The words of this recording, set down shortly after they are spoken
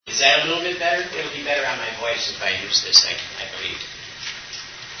that a little bit better? It'll be better on my voice if I use this, I believe.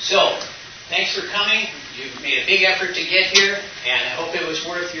 So, thanks for coming. You've made a big effort to get here, and I hope it was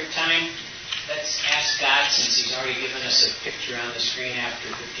worth your time. Let's ask God, since He's already given us a picture on the screen after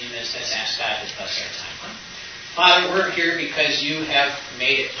 15 minutes, let's ask God to bless our time. Huh? Father, we're here because You have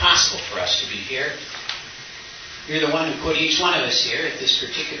made it possible for us to be here. You're the one who put each one of us here at this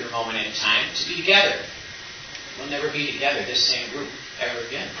particular moment in time to be together. We'll never be together, this same group, ever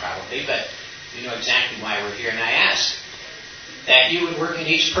again, probably, but You know exactly why we're here. And I ask that You would work in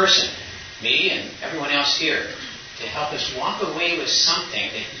each person, me and everyone else here, to help us walk away with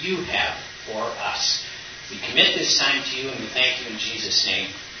something that You have for us. We commit this time to You, and we thank You in Jesus' name.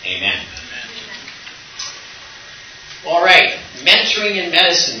 Amen. All right, mentoring in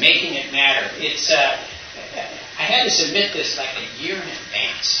medicine, making it matter. I had to submit this like a year in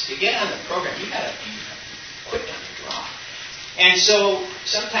advance. To get on the program, you got to be quick on the draw. And so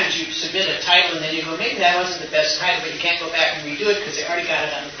sometimes you submit a title and then you go, maybe that wasn't the best title, but you can't go back and redo it because they already got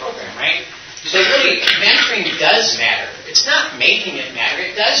it on the program, right? So really, mentoring does matter. It's not making it matter,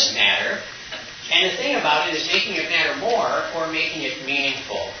 it does matter. And the thing about it is making it matter more or making it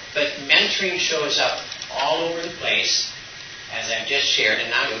meaningful. But mentoring shows up all over the place, as I've just shared, and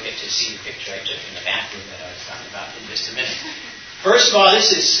now you'll get to see the picture I took in the bathroom that I was talking about in just a minute. First of all,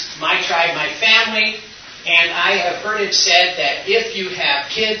 this is my tribe, my family. And I have heard it said that if you have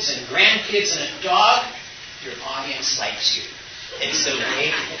kids and grandkids and a dog, your audience likes you. It's the way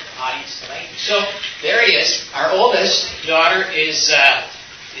to get the audience to like you. So there it is. Our oldest daughter is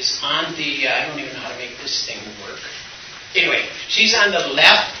on the, I don't even know how to make this thing work. Anyway, she's on the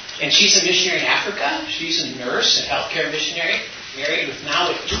left, and she's a missionary in Africa. She's a nurse, a healthcare missionary, married with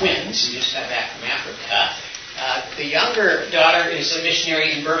twins who just got back from Africa. The younger daughter is a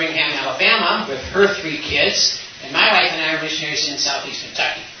missionary in Birmingham, Alabama, with her 3 kids. And my wife and I are missionaries in southeast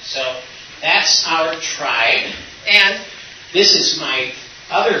Kentucky. So that's our tribe. And this is my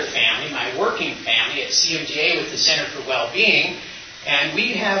other family, my working family at CMDA with the Center for Wellbeing. And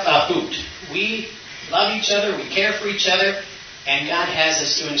we have a boot. We love each other, we care for each other, and God has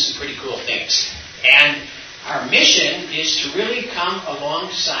us doing some pretty cool things. And our mission is to really come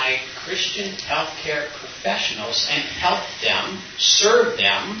alongside Christian healthcare professionals and help them, serve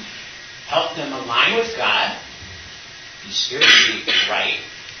them, help them align with God, be spiritually right,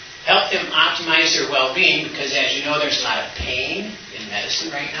 help them optimize their well-being, because as you know, there's a lot of pain in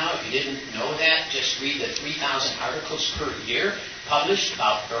medicine right now. If you didn't know that, just read the 3,000 articles per year published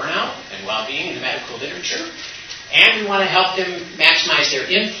about burnout and well-being in the medical literature. And we want to help them maximize their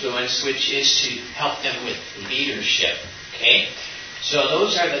influence, which is to help them with leadership. Okay? So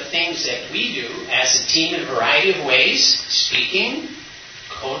those are the things that we do as a team in a variety of ways: speaking,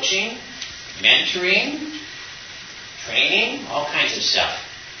 coaching, mentoring, training, all kinds of stuff.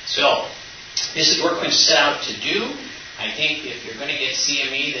 So this is what we're going to set out to do. I think if you're going to get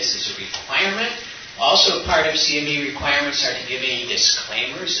CME, this is a requirement. Also part of CME requirements are to give any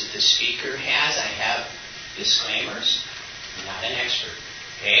disclaimers that the speaker has. I have disclaimers. I'm not an expert.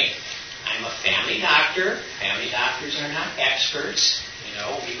 Okay? I'm a family doctor. Family doctors are not experts. You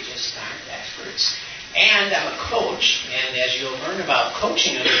know, we just aren't experts. And I'm a coach. And as you'll learn about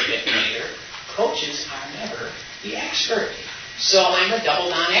coaching a little bit later, coaches are never the expert. So I'm a double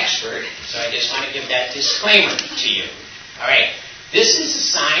non-expert. So I just want to give that disclaimer to you. All right. This is a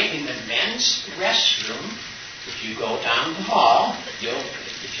sign in the men's restroom. If you go down the hall,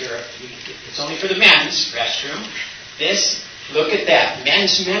 it's only for the men's restroom. Look at that,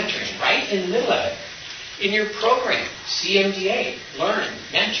 men's mentoring, right in the middle of it. In your program, CMDA, learn,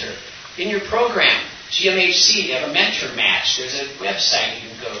 mentor. In your program, GMHC, you have a mentor match. There's a website you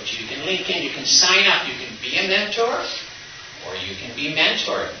can go to. You can link in, you can sign up. You can be a mentor, or you can be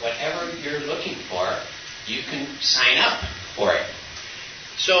mentored. Whatever you're looking for, you can sign up for it.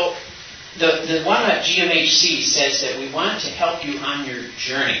 So the one at GMHC says that we want to help you on your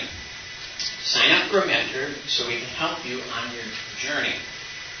journey. Sign up for a mentor so we can help you on your journey.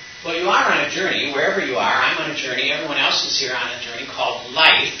 Well, you are on a journey, wherever you are. I'm on a journey. Everyone else is here on a journey called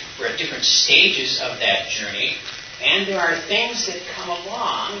life. We're at different stages of that journey. And there are things that come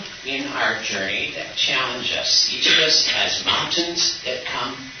along in our journey that challenge us. Each of us has mountains that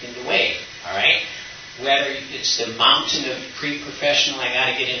come in the way. All right? Whether it's the mountain of pre-professional, I got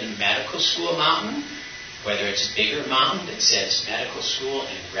to get into medical school mountain, whether it's a bigger mountain that says medical school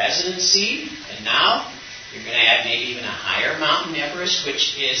and residency, and now you're going to add maybe even a higher mountain, Everest,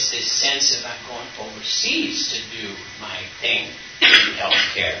 which is this sense of I'm going overseas to do my thing in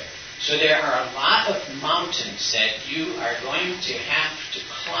healthcare. So there are a lot of mountains that you are going to have to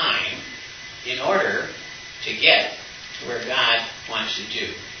climb in order to get to where God wants you to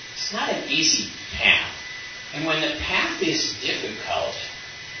do. It's not an easy path. And when the path is difficult,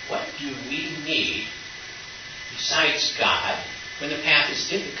 what do we need besides God? When the path is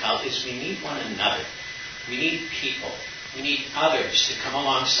difficult, is we need one another. We need people. We need others to come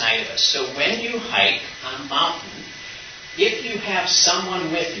alongside of us. So when you hike on a mountain, if you have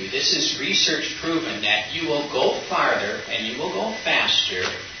someone with you, this is research proven that you will go farther and you will go faster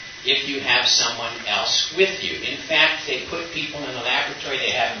if you have someone else with you. In fact, they put people in a laboratory,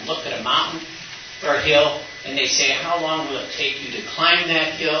 they have them look at a mountain or a hill, and they say, how long will it take you to climb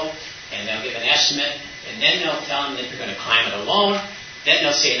that hill? And they'll give an estimate, and then they'll tell them that you're going to climb it alone. Then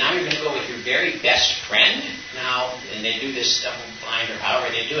they'll say, now you're going to go with your very best friend. Now, and they do this double blind or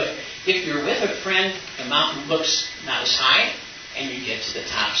however they do it. If you're with a friend, the mountain looks not as high, and you get to the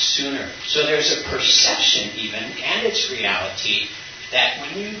top sooner. So there's a perception even, and it's reality, that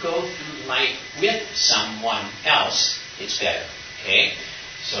when you go through life with someone else, it's better. Okay?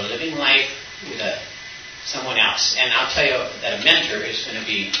 So living life with someone else. And I'll tell you that a mentor is going to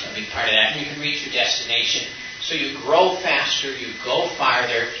be a big part of that. And you can reach your destination. So you grow faster, you go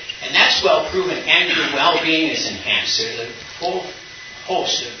farther, and that's well proven, and your well-being is enhanced. There's a whole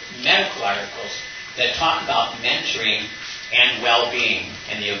host of medical articles that talk about mentoring and well-being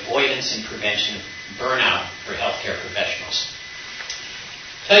and the avoidance and prevention of burnout for healthcare professionals.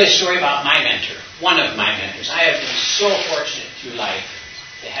 I'll tell you a story about my mentor, one of my mentors. I have been so fortunate through life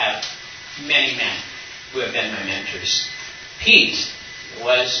to have many men who have been my mentors. Pete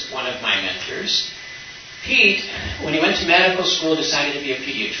was one of my mentors. Pete, when he went to medical school, decided to be a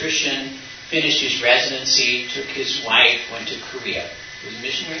pediatrician, finished his residency, took his wife, went to Korea. He was a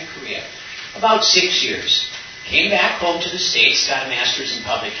missionary in Korea. About 6 years. Came back home to the States, got a master's in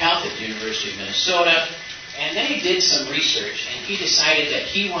public health at the University of Minnesota, and then he did some research, and he decided that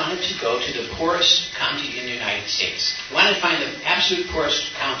he wanted to go to the poorest county in the United States. He wanted to find the absolute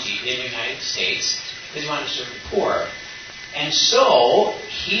poorest county in the United States because he wanted to serve the poor. And so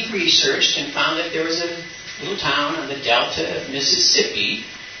he researched and found that there was a little town on the delta of Mississippi,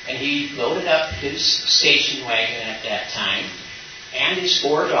 and he loaded up his station wagon at that time, and his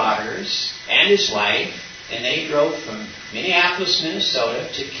 4 daughters, and his wife, and they drove from Minneapolis, Minnesota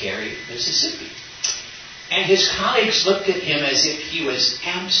to Cary, Mississippi. And his colleagues looked at him as if he was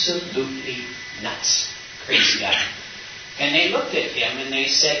absolutely nuts, crazy guy. And they looked at him and they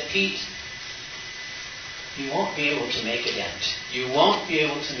said, Pete, you won't be able to make a dent. You won't be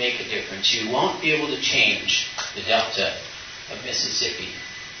able to make a difference. You won't be able to change the delta of Mississippi.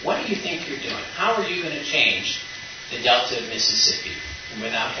 What do you think you're doing? How are you going to change the delta of Mississippi? And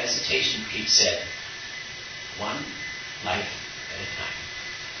without hesitation, Pete said, one life at a time.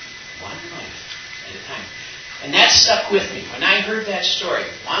 One life at a time. And that stuck with me. When I heard that story,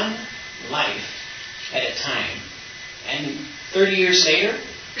 one life at a time. And 30 years later,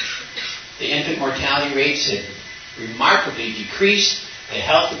 the infant mortality rates had remarkably decreased. The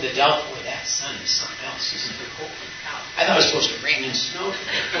health of the delta, boy, that sun is something else, isn't it? Holy cow. I thought it was supposed to rain and snow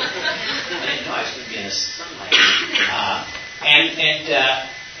today. I didn't know I was going to be in the sunlight.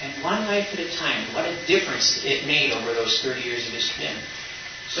 And one life at a time, what a difference it made over those 30 years of his commitment.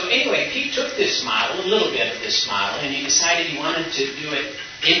 So anyway, Pete took this model, a little bit of this model, and he decided he wanted to do it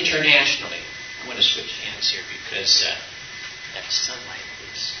internationally. I'm going to switch hands here because that sunlight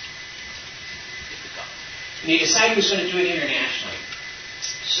is difficult. And he decided he was going to do it internationally.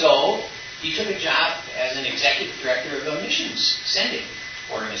 So he took a job as an executive director of a missions sending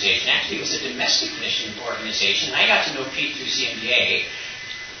organization. Actually, it was a domestic mission organization. I got to know Pete through CMDA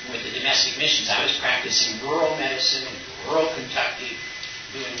with the domestic missions. I was practicing rural medicine in rural Kentucky,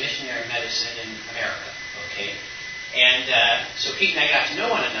 doing missionary medicine in America. Okay? And so Pete and I got to know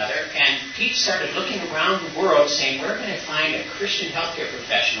one another, and Pete started looking around the world saying, where can I find a Christian healthcare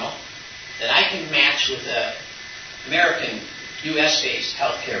professional that I can match with an American, U.S.-based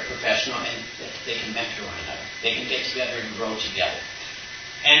healthcare professional, and that they can mentor one another. They can get together and grow together.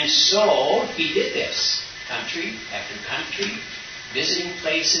 And so he did this, country after country, visiting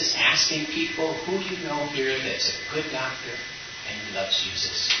places, asking people, who do you know here that's a good doctor and who loves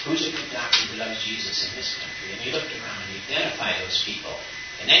Jesus? Who's a good doctor who loves Jesus in this country? And he looked around and he identified those people.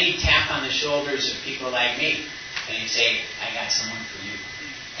 And then he'd tap on the shoulders of people like me, and he'd say, I got someone for you.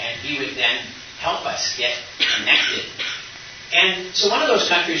 And he would then help us get connected. And so one of those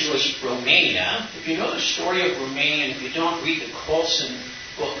countries was Romania. If you know the story of Romania, and if you don't, read the Colson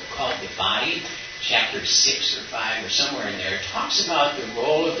book called The Body, chapter 6 or 5 or somewhere in there. It talks about the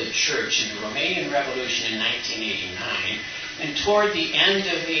role of the church in the Romanian Revolution in 1989. And toward the end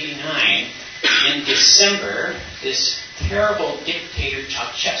of 89, in December, this terrible dictator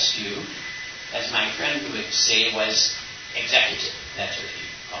Ceausescu, as my friend would say, was executed. That's what he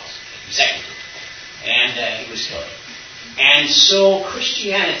calls executive. And he was killed. And so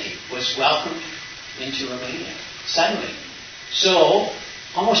Christianity was welcomed into Romania, suddenly. So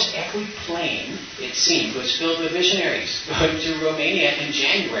almost every plane, it seemed, was filled with missionaries going to Romania in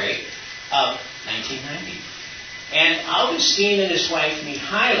January of 1990. And Augustine and his wife,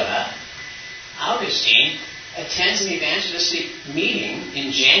 Mihaila, Augustine attends an evangelistic meeting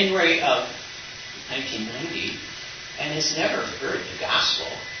in January of 1990 and has never heard the gospel.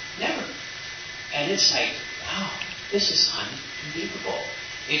 Never. And it's like, wow, this is unbelievable.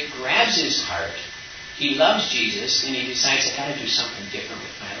 It grabs his heart. He loves Jesus, and he decides, I've got to do something different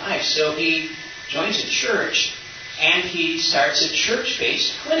with my life. So he joins a church, and he starts a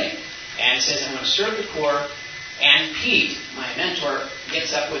church-based clinic and says, I'm going to serve the poor. And Pete, my mentor,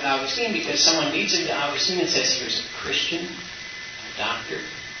 gets up with Augustine because someone leads him to Augustine and says, here's a Christian, a doctor,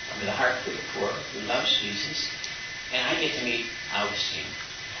 with a heart for the poor, who loves Jesus. And I get to meet Augustine.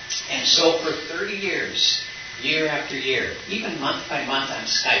 And so for 30 years, year after year, even month by month on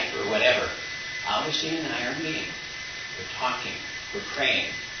Skype or whatever, Augustine and I are meeting. We're talking. We're praying.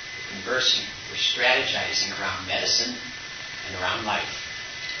 We're conversing. We're strategizing around medicine and around life.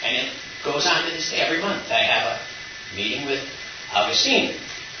 And it goes on to this day. Every month I have a meeting with Augustine.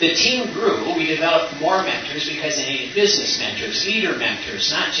 The team grew. We developed more mentors because they needed business mentors, leader mentors,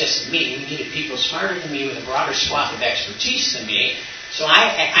 not just me. We needed people smarter than me with a broader swath of expertise than me. So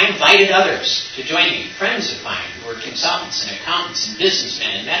I invited others to join me, friends of mine who were consultants and accountants and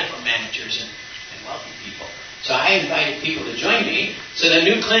businessmen and medical managers and wealthy people. So I invited people to join me. So the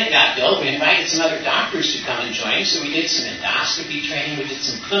new clinic got built. We invited some other doctors to come and join. So we did some endoscopy training. We did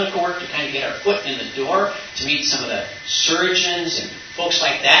some clinical work to kind of get our foot in the door, to meet some of the surgeons and folks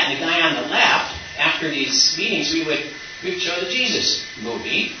like that. And the guy on the left, after these meetings, we'd show the Jesus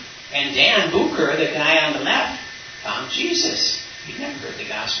movie. And Dan Bucher, the guy on the left, found Jesus. He'd never heard the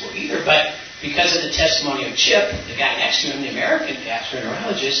gospel either, but because of the testimony of Chip, the guy next to him, the American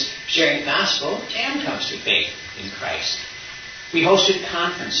gastroenterologist, sharing the gospel, Dan comes to faith in Christ. We hosted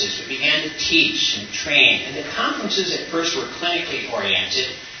conferences. We began to teach and train. And the conferences at first were clinically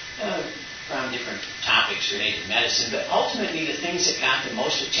oriented, around different topics related to medicine, but ultimately the things that got the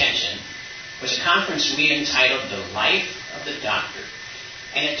most attention was a conference we entitled The Life of the Doctor.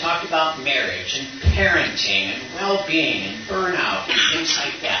 And it talked about marriage and parenting and well-being and burnout and things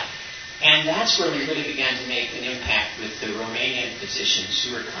like that. And that's where we really began to make an impact with the Romanian physicians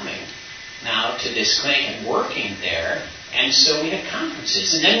who were coming now to this clinic and working there. And so we had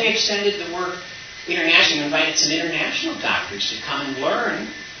conferences. And then we extended the work internationally. We invited some international doctors to come and learn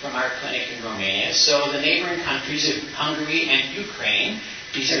from our clinic in Romania. So the neighboring countries of Hungary and Ukraine,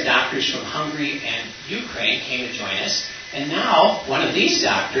 these are doctors from Hungary and Ukraine, came to join us. And now, one of these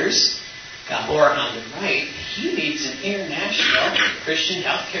doctors, Gabor on the right, he leads an international Christian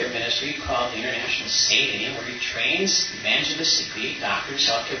healthcare ministry called the International Stadium, where he trains evangelistically doctors,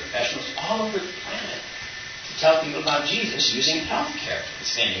 healthcare professionals all over the planet to tell people about Jesus using healthcare.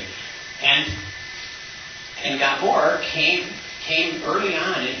 This venue. And Gabor came early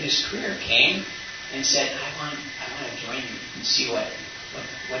on in his career, came and said, I want to join you and see what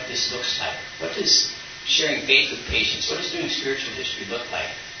this looks like. What does sharing faith with patients, what does doing spiritual history look like?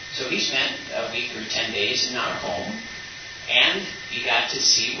 So he spent a week or 10 days in our home, and he got to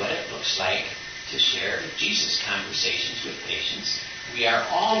see what it looks like to share Jesus conversations with patients. We are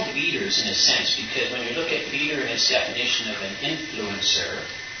all leaders in a sense, because when you look at leader in its definition of an influencer,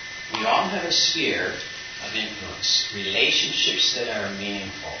 we all have a sphere of influence, relationships that are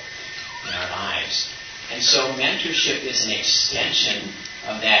meaningful in our lives. And so mentorship is an extension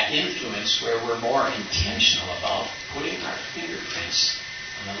of that influence, where we're more intentional about putting our fingerprints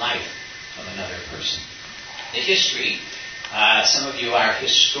on the life of another person. The history, some of you are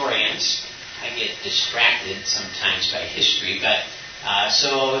historians. I get distracted sometimes by history, but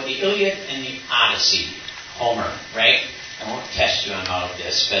so the Iliad and the Odyssey, Homer, right? I won't test you on all of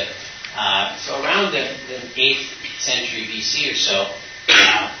this, but so around the 8th century BC or so,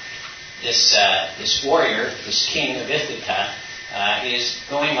 this warrior, this king of Ithaca, is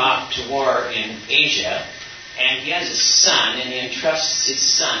going off to war in Asia, and he has a son, and he entrusts his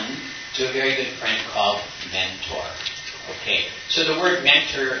son to a very good friend called mentor. Okay, so the word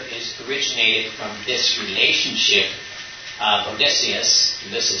mentor is originated from this relationship of Odysseus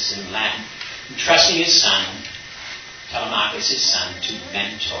in Latin, entrusting his son, Telemachus, his son, to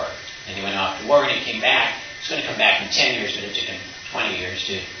mentor. And he went off to war, and he came back. He was going to come back in 10 years, but it took him 20 years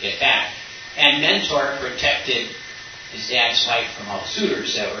to get back. And mentor protected his dad's wife from all the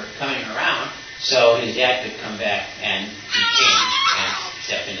suitors that were coming around, so his dad could come back and be king and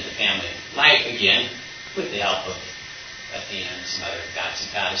step into the family life again with the help of Athena and some other gods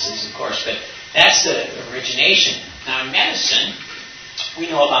and goddesses, of course, but that's the origination. Now, in medicine, we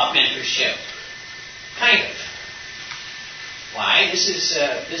know about mentorship, kind of. Why? This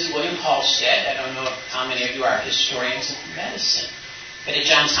is William Halsted. I don't know how many of you are historians of medicine, but at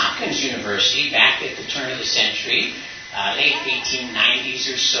Johns Hopkins University, back at the turn of the century, late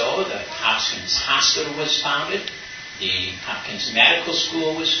 1890s or so, the Hopkins Hospital was founded, the Hopkins Medical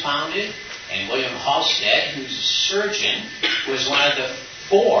School was founded, and William Halsted, who's a surgeon, was one of the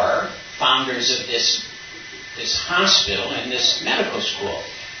 4 founders of this hospital and this medical school.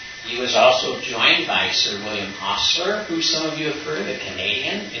 He was also joined by Sir William Osler, who some of you have heard of, a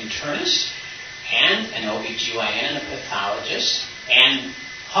Canadian internist, and an OBGYN and a pathologist. And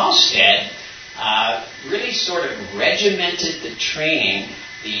Halsted really sort of regimented the training,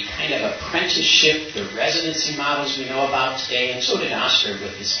 the kind of apprenticeship, the residency models we know about today, and so did Osler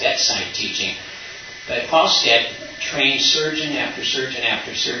with his bedside teaching. But Halsted trained surgeon after surgeon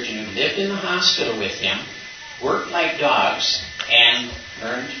after surgeon who lived in the hospital with him, worked like dogs, and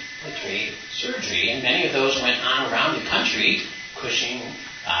learned the trade of surgery. And many of those went on around the country, Cushing.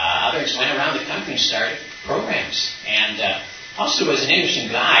 Others went around the country and started programs. And Halsted was an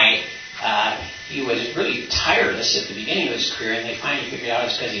interesting guy. He was really tireless at the beginning of his career, and they finally figured out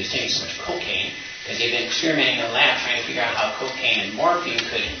it's because he was taking so much cocaine, because he'd been experimenting in the lab trying to figure out how cocaine and morphine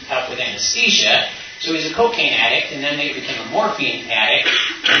could help with anesthesia. So he's a cocaine addict, and then they became a morphine addict.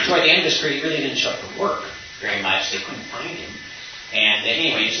 And toward the end of his career, he really didn't show up for work very much. They couldn't find him. And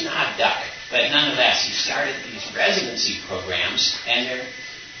anyway, he's an odd duck. But nonetheless, he started these residency programs, and they're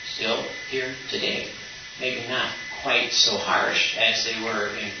still here today. Maybe not quite so harsh as they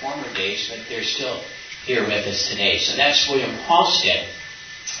were in former days, but they're still here with us today. So that's William Halsted.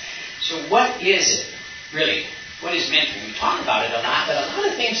 So what is it, really? What is mentoring? We talk about it a lot, but a lot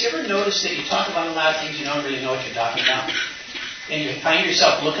of things, you ever notice that you talk about a lot of things, you don't really know what you're talking about? And you find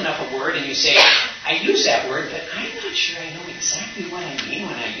yourself looking up a word and you say, I use that word, but I'm not sure I know exactly what I mean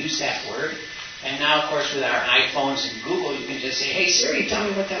when I use that word. And now, of course, with our iPhones and Google, you can just say, hey, Siri, tell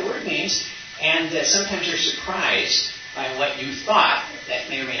me what that word means. And sometimes you're surprised by what you thought. That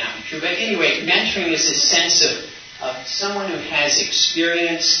may or may not be true. But anyway, mentoring is this sense of someone who has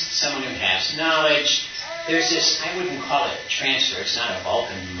experience, someone who has knowledge. There's this, I wouldn't call it transfer. It's not a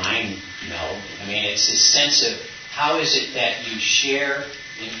Vulcan mind meld. I mean, it's this sense of how is it that you share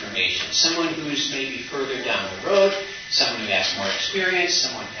information. Someone who's maybe further down the road, someone who has more experience,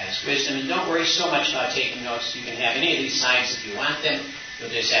 someone who has wisdom. And don't worry so much about taking notes. You can have any of these slides if you want them. You'll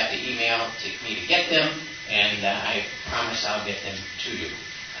just have to email me to get them, and I promise I'll get them to you.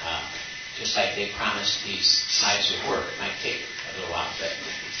 Just like they promised these slides would work. It might take a little while.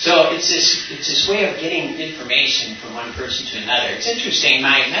 So it's this way of getting information from one person to another. It's interesting,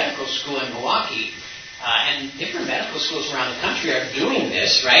 my medical school in Milwaukee, and different medical schools around the country are doing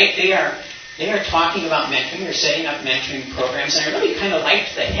this, right? They are talking about mentoring. They're setting up mentoring programs, and I really kind of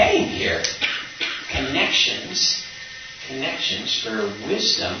liked the heading here. Connections for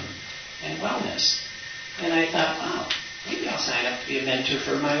wisdom and wellness. And I thought, wow, maybe I'll sign up to be a mentor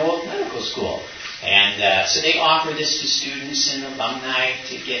for my old medical school. And so they offer this to students and alumni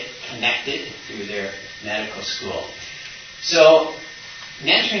to get connected through their medical school. So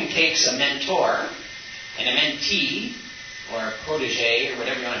mentoring takes a mentor and a mentee, or a protege, or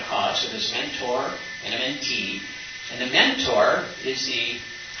whatever you want to call it. So there's a mentor and a mentee. And the mentor is the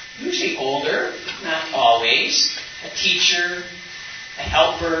usually older, not always, a teacher, a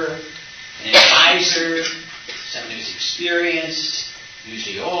helper, an advisor, someone who's experienced,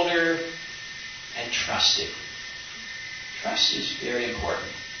 usually older, and trusted. Trust is very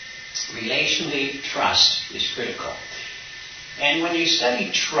important. Relationally, trust is critical. And when you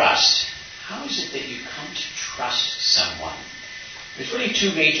study trust, how is it that you come to trust someone? There's really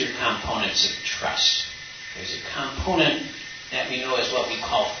 2 major components of trust. There's a component that we know is what we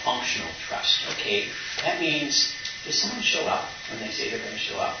call functional trust. Okay, that means, does someone show up when they say they're going to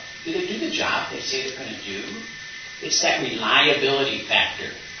show up? Do they do the job they say they're going to do? It's that reliability factor.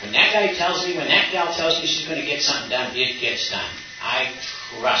 When that guy tells me, when that gal tells me she's going to get something done, it gets done. I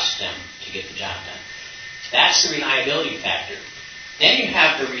trust them to get the job done. That's the reliability factor. Then you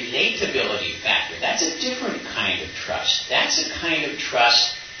have the relatability factor. That's a different kind of trust. That's a kind of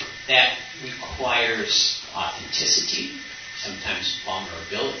trust that requires authenticity, sometimes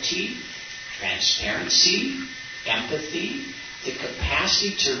vulnerability, transparency, empathy, the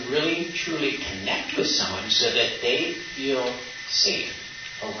capacity to really, truly connect with someone so that they feel safe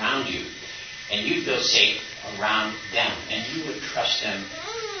around you. And you feel safe around them. And you would trust them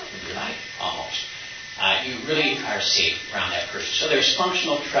with your life, almost. You really are safe around that person. So there's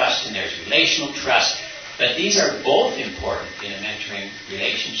functional trust and there's relational trust. But these are both important in a mentoring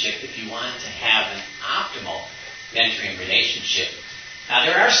relationship if you want to have an optimal mentoring relationship. Now,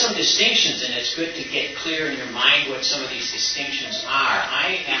 there are some distinctions, and it's good to get clear in your mind what some of these distinctions are.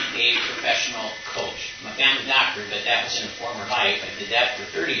 I am a professional coach. I'm a family doctor, but that was in a former life. I did that for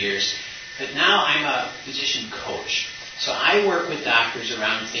 30 years. But now I'm a physician coach. So I work with doctors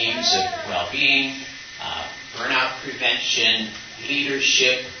around themes of well-being, burnout prevention,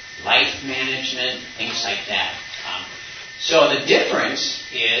 leadership, life management, things like that. So the difference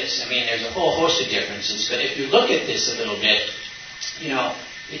is, there's a whole host of differences, but if you look at this a little bit,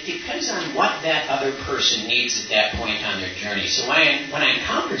 it depends on what that other person needs at that point on their journey. So when I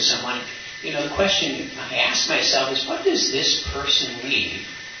encounter someone, the question I ask myself is, what does this person need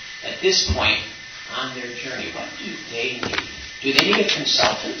at this point on their journey? What do they need? Do they need a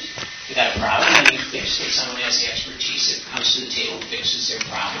consultant? They got a problem they need fixed, that someone has the expertise that comes to the table and fixes their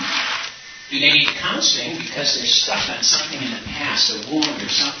problem? Do they need counseling because they're stuck on something in the past, a wound or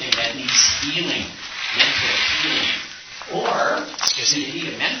something that needs healing, mental healing? Or do they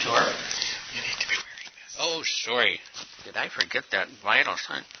need a mentor? You need to be wearing this. Oh, sorry. Did I forget that vital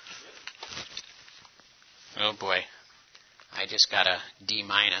sign? Oh, boy. I just got a D-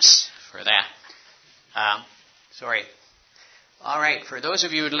 for that. Sorry. All right, for those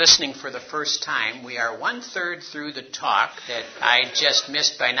of you listening for the first time, we are 1/3 through the talk that I just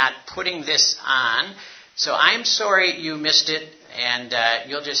missed by not putting this on. So I'm sorry you missed it, and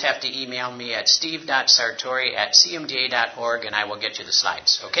you'll just have to email me at steve.sartori@cmda.org, and I will get you the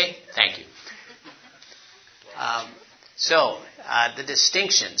slides. Okay? Thank you. The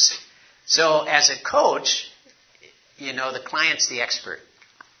distinctions. So as a coach, the client's the expert.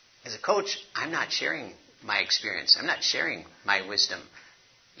 As a coach, I'm not sharing my experience. I'm not sharing my wisdom.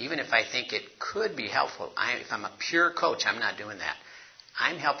 Even if I think it could be helpful, if I'm a pure coach, I'm not doing that.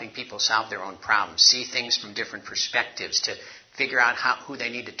 I'm helping people solve their own problems, see things from different perspectives, to figure out who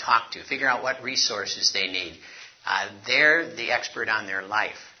they need to talk to, figure out what resources they need. They're the expert on their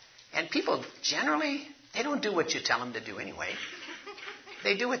life. And people generally, they don't do what you tell them to do anyway.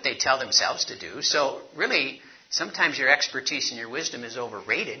 They do what they tell themselves to do. So really, sometimes your expertise and your wisdom is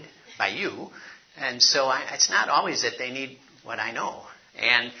overrated by you. And so it's not always that they need what I know.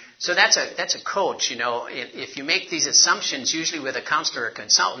 And so that's a coach. If you make these assumptions, usually with a counselor or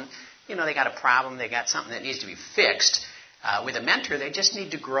consultant, they got a problem, they got something that needs to be fixed. With a mentor, they just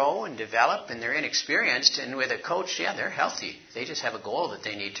need to grow and develop, and they're inexperienced. And with a coach, they're healthy. They just have a goal that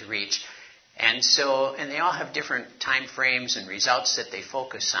they need to reach. And they all have different time frames and results that they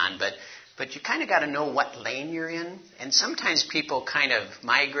focus on. But you kind of got to know what lane you're in. And sometimes people kind of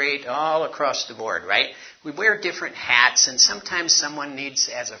migrate all across the board, right? We wear different hats, and sometimes someone needs,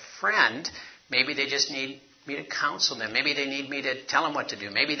 as a friend, maybe they just need me to counsel them. Maybe they need me to tell them what to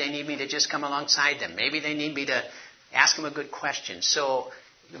do. Maybe they need me to just come alongside them. Maybe they need me to ask them a good question. So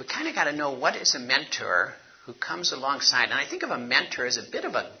we kind of got to know what is a mentor who comes alongside. And I think of a mentor as a bit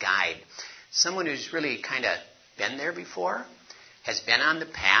of a guide, someone who's really kind of been there before, has been on the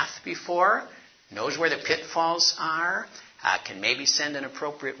path before, knows where the pitfalls are, can maybe send an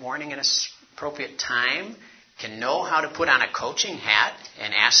appropriate warning at an appropriate time, can know how to put on a coaching hat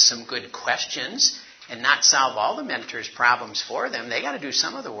and ask some good questions and not solve all the mentor's problems for them. They got to do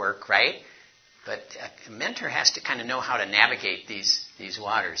some of the work, right? But a mentor has to kind of know how to navigate these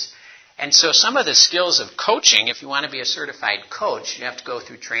waters. And so some of the skills of coaching, if you want to be a certified coach, you have to go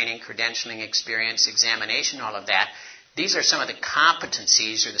through training, credentialing, experience, examination, all of that. These are some of the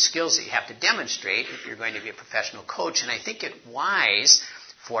competencies or the skills that you have to demonstrate if you're going to be a professional coach. And I think it's wise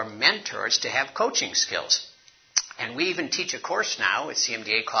for mentors to have coaching skills. And we even teach a course now at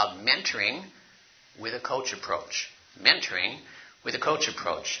CMDA called Mentoring with a Coach Approach. Mentoring with a Coach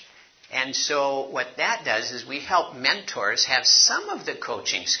Approach. And so what that does is we help mentors have some of the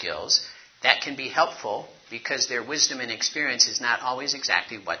coaching skills that can be helpful because their wisdom and experience is not always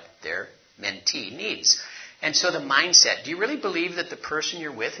exactly what their mentee needs. And so the mindset, do you really believe that the person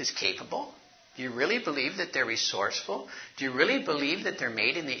you're with is capable? Do you really believe that they're resourceful? Do you really believe that they're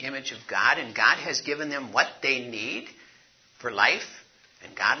made in the image of God and God has given them what they need for life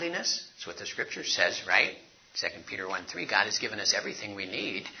and godliness? That's what the Scripture says, right? 2 Peter 1:3, God has given us everything we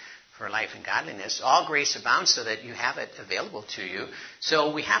need for life and godliness. All grace abounds so that you have it available to you. So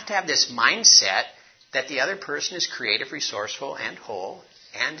we have to have this mindset that the other person is creative, resourceful, and whole,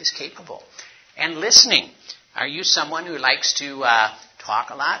 and is capable. And listening. Are you someone who likes to talk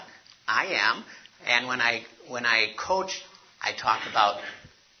a lot? I am. And when I coach, I talk about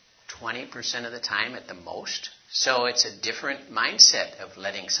 20% of the time at the most. So it's a different mindset of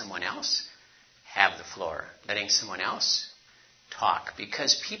letting someone else have the floor, letting someone else talk,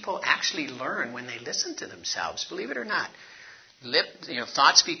 because people actually learn when they listen to themselves, believe it or not.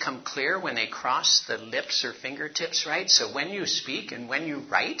 Thoughts become clear when they cross the lips or fingertips, right? So when you speak and when you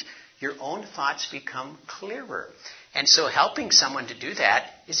write, your own thoughts become clearer. And so helping someone to do that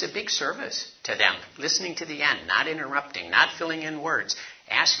is a big service to them. Listening to the end, not interrupting, not filling in words.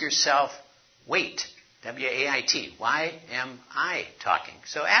 Ask yourself, wait, W-A-I-T, why am I talking?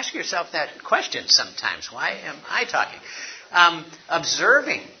 So ask yourself that question sometimes. Why am I talking?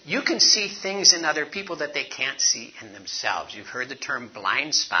 Observing. You can see things in other people that they can't see in themselves. You've heard the term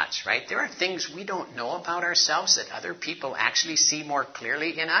blind spots, right? There are things we don't know about ourselves that other people actually see more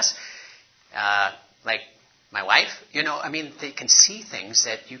clearly in us. Like my wife, they can see things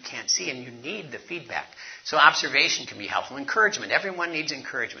that you can't see, and you need the feedback. So observation can be helpful. Encouragement. Everyone needs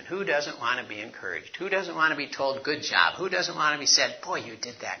encouragement. Who doesn't want to be encouraged? Who doesn't want to be told, good job? Who doesn't want to be said, boy, you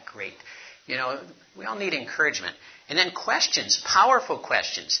did that great? We all need encouragement. And then questions, powerful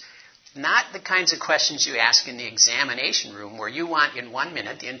questions. Not the kinds of questions you ask in the examination room where you want in 1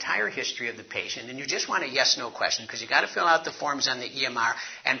 minute the entire history of the patient, and you just want a yes-no question because you've got to fill out the forms on the EMR,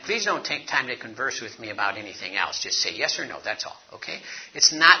 and please don't take time to converse with me about anything else. Just say yes or no, that's all, okay?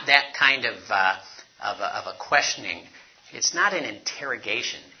 It's not that kind of a questioning. It's not an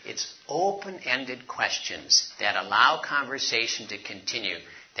interrogation. It's open-ended questions that allow conversation to continue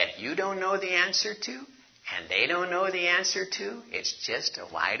that you don't know the answer to, and they don't know the answer to. It's just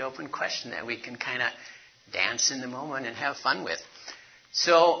a wide open question that we can kind of dance in the moment and have fun with.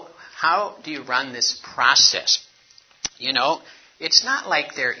 So how do you run this process? It's not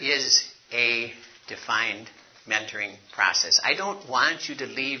like there is a defined mentoring process. I don't want you to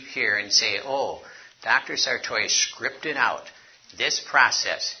leave here and say, oh, Dr. Sartori scripted out this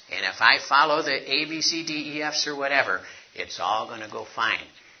process, and if I follow the A, B, C, D, E, Fs or whatever, it's all going to go fine.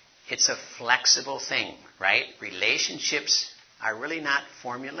 It's a flexible thing, right? Relationships are really not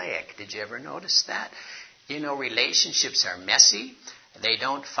formulaic. Did you ever notice that? Relationships are messy. They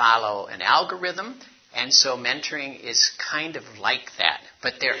don't follow an algorithm. And so mentoring is kind of like that.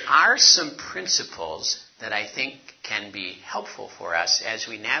 But there are some principles that I think can be helpful for us as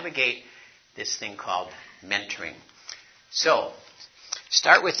we navigate this thing called mentoring. So,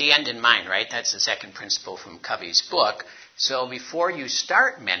 start with the end in mind, right? That's the second principle from Covey's book. So before you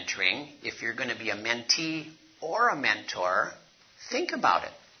start mentoring, if you're going to be a mentee or a mentor, think about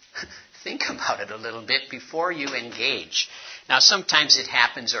it. Think about it a little bit before you engage. Now, sometimes it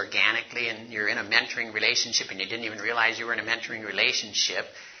happens organically and you're in a mentoring relationship and you didn't even realize you were in a mentoring relationship.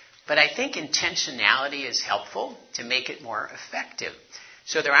 But I think intentionality is helpful to make it more effective.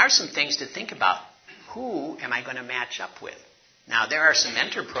 So there are some things to think about. Who am I going to match up with? Now, there are some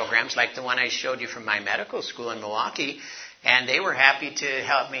mentor programs like the one I showed you from my medical school in Milwaukee, and they were happy to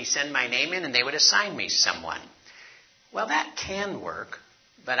help me send my name in and they would assign me someone. Well, that can work,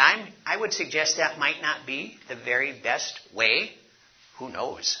 but I would suggest that might not be the very best way. Who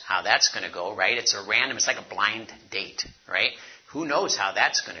knows how that's going to go, right? It's like a blind date, right? Who knows how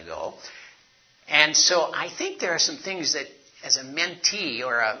that's going to go? And so I think there are some things that as a mentee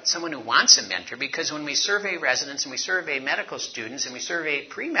or someone who wants a mentor, because when we survey residents and we survey medical students and we survey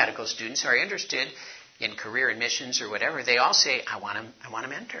pre-medical students who are interested in career admissions or whatever, they all say, I want a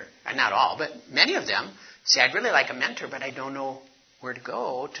mentor. And not all, but many of them say, I'd really like a mentor, but I don't know where to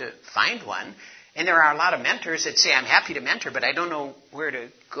go to find one. And there are a lot of mentors that say, I'm happy to mentor, but I don't know where to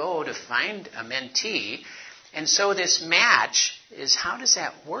go to find a mentee. And so this match is, how does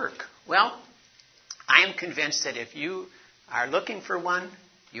that work? Well, I am convinced that if you are looking for one,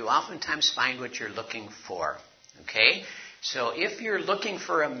 you oftentimes find what you're looking for. Okay? So if you're looking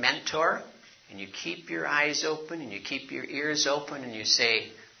for a mentor, and you keep your eyes open and you keep your ears open and you say,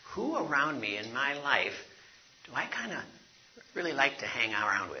 who around me in my life do I kind of really like to hang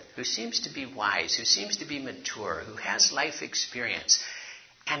around with? Who seems to be wise, who seems to be mature, who has life experience?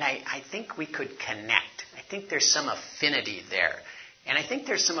 And I think we could connect. I think there's some affinity there. And I think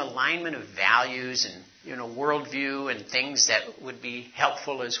there's some alignment of values and, worldview and things that would be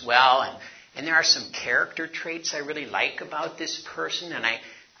helpful as well. And there are some character traits I really like about this person. And I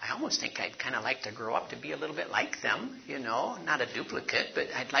almost think I'd kind of like to grow up to be a little bit like them, not a duplicate, but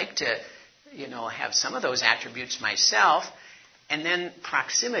I'd like to, have some of those attributes myself. And then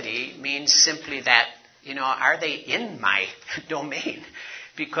proximity means simply that, are they in my domain?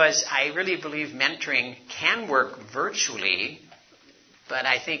 Because I really believe mentoring can work virtually, but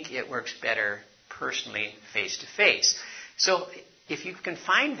I think it works better personally, face-to-face. So if you can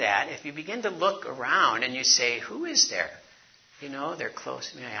find that, if you begin to look around and you say, who is there? They're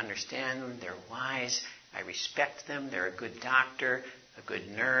close to me, I understand them, they're wise, I respect them, they're a good doctor, a good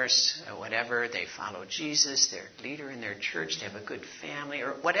nurse, whatever. They follow Jesus. They're a leader in their church. They have a good family,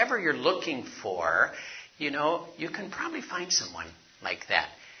 or whatever you're looking for. You can probably find someone like that.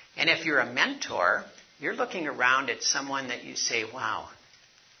 And if you're a mentor, you're looking around at someone that you say, wow,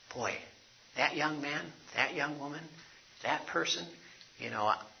 boy, that young man, that young woman, that person,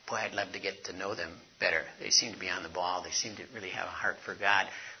 boy, I'd love to get to know them better. They seem to be on the ball. They seem to really have a heart for God.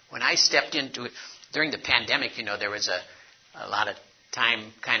 When I stepped into it during the pandemic, there was a lot of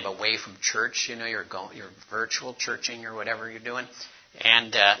time kind of away from church. You're virtual churching or whatever you're doing.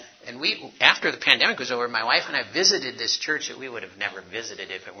 And we, after the pandemic was over, my wife and I visited this church that we would have never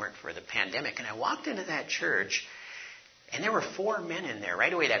visited if it weren't for the pandemic. And I walked into that church, and there were 4 men in there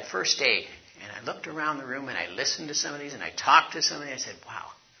right away that first day. And I looked around the room, and I listened to some of these, and I talked to some of these. I said, wow,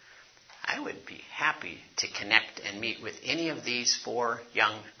 I would be happy to connect and meet with any of these 4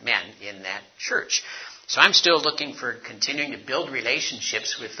 young men in that church. So I'm still looking for continuing to build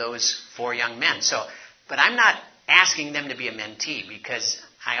relationships with those 4 young men. But I'm not asking them to be a mentee, because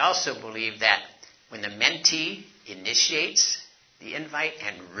I also believe that when the mentee initiates the invite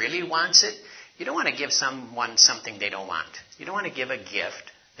and really wants it, you don't want to give someone something they don't want. You don't want to give a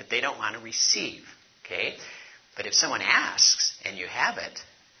gift that they don't want to receive, okay? But if someone asks and you have it,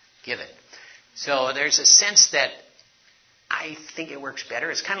 give it. So there's a sense that I think it works better.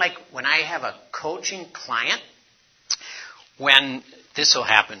 It's kind of like when I have a coaching client, when this will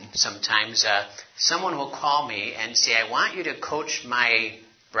happen sometimes, someone will call me and say, I want you to coach my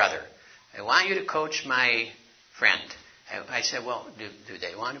brother. I want you to coach my friend. I said, well, do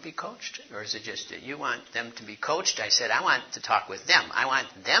they want to be coached? Or is it just that you want them to be coached? I said, I want to talk with them. I want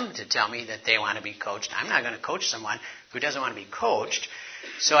them to tell me that they want to be coached. I'm not going to coach someone who doesn't want to be coached.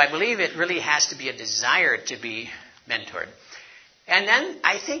 So I believe it really has to be a desire to be mentored. And then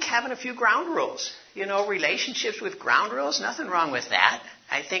I think having a few ground rules. Relationships with ground rules, nothing wrong with that.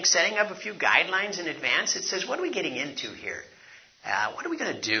 I think setting up a few guidelines in advance, it says, what are we getting into here? What are we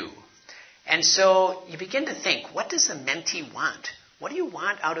going to do? And so you begin to think, what does the mentee want? What do you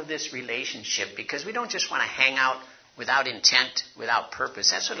want out of this relationship? Because we don't just want to hang out without intent, without purpose.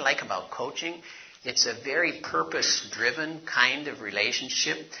 That's what I like about coaching. It's a very purpose-driven kind of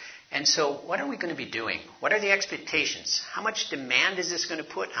relationship. And so what are we going to be doing? What are the expectations? How much demand is this going to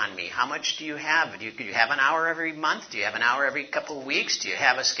put on me? How much do you have? Do you have an hour every month? Do you have an hour every couple of weeks? Do you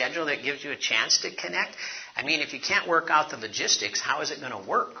have a schedule that gives you a chance to connect? I mean, if you can't work out the logistics, how is it going to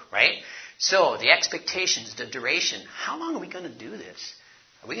work, right? So the expectations, the duration, how long are we going to do this?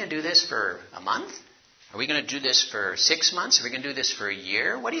 Are we going to do this for a month? Are we going to do this for 6 months? Are we going to do this for a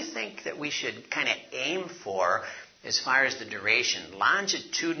year? What do you think that we should kind of aim for as far as the duration?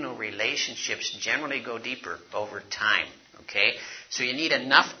 Longitudinal relationships generally go deeper over time, okay? So you need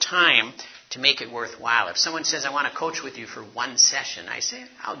enough time to make it worthwhile. If someone says, I want to coach with you for 1 session, I say,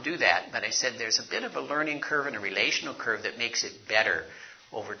 I'll do that. But I said there's a bit of a learning curve and a relational curve that makes it better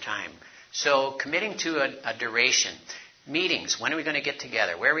over time. So committing to a duration. Meetings. When are we going to get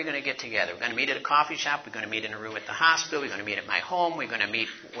together? Where are we going to get together? We're going to meet at a coffee shop. We're going to meet in a room at the hospital. We're going to meet at my home. We're going to meet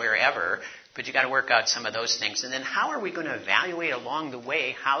wherever. But you've got to work out some of those things. And then how are we going to evaluate along the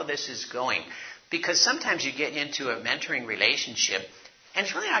way how this is going? Because sometimes you get into a mentoring relationship and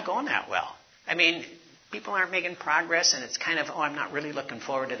it's really not going that well. I mean, people aren't making progress and it's kind of, I'm not really looking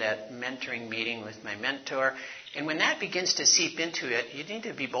forward to that mentoring meeting with my mentor. And when that begins to seep into it, you need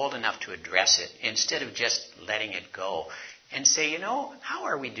to be bold enough to address it instead of just letting it go and say, how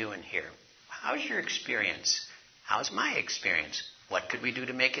are we doing here? How's your experience? How's my experience? What could we do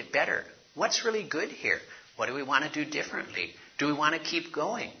to make it better? What's really good here? What do we want to do differently? Do we want to keep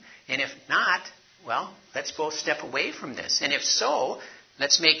going? And if not, well, let's both step away from this. And if so,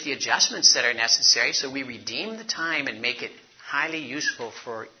 let's make the adjustments that are necessary so we redeem the time and make it highly useful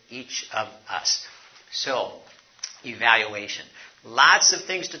for each of us. So, evaluation. Lots of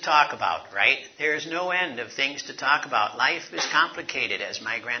things to talk about, right? There's no end of things to talk about. Life is complicated, as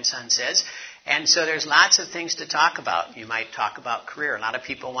my grandson says. And so there's lots of things to talk about. You might talk about career. A lot of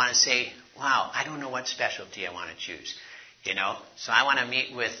people want to say, wow, I don't know what specialty I want to choose. So I want to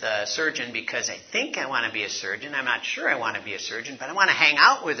meet with a surgeon because I think I want to be a surgeon. I'm not sure I want to be a surgeon, but I want to hang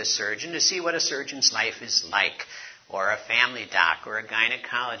out with a surgeon to see what a surgeon's life is like, or a family doc, or a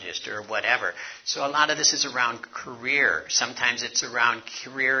gynecologist, or whatever. So a lot of this is around career. Sometimes it's around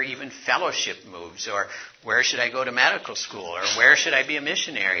career, even fellowship moves, or where should I go to medical school, or where should I be a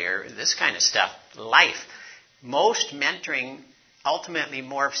missionary, or this kind of stuff. Life. Most mentoring ultimately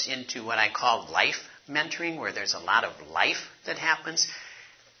morphs into what I call life mentoring, where there's a lot of life that happens.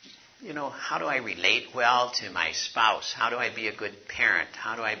 how do I relate well to my spouse? How do I be a good parent?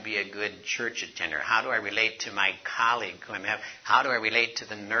 How do I be a good church attender? How do I relate to my colleague who I'm having? How do I relate to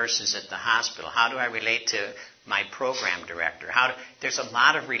the nurses at the hospital? How do I relate to my program director? There's a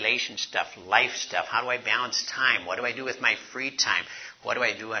lot of relation stuff, life stuff. How do I balance time? What do I do with my free time? What do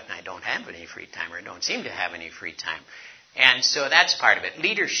I do when I don't have any free time or don't seem to have any free time? And so that's part of it.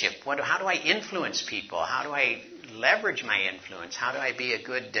 Leadership. How do I influence people? How do I leverage my influence? How do I be a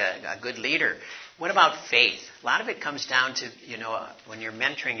good leader? What about faith? A lot of it comes down to, when you're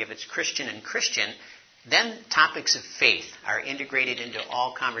mentoring, if it's Christian and Christian, then topics of faith are integrated into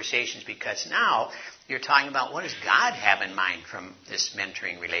all conversations, because now you're talking about what does God have in mind from this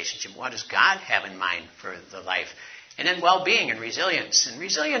mentoring relationship? What does God have in mind for the life? And then well-being and resilience. And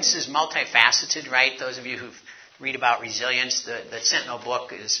resilience is multifaceted, right? Those of you who read about resilience, the Sentinel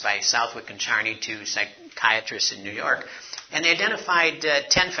book is by Southwick and Charney, two psychiatrists in New York. And they identified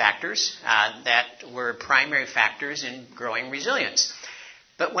 10 factors that were primary factors in growing resilience.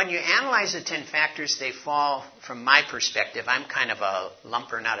 But when you analyze the 10 factors, they fall, from my perspective, I'm kind of a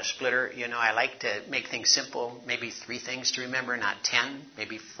lumper, not a splitter. I like to make things simple, maybe 3 things to remember, not 10,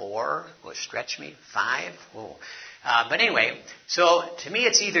 maybe 4, will stretch me, 5, whoa. But anyway, so to me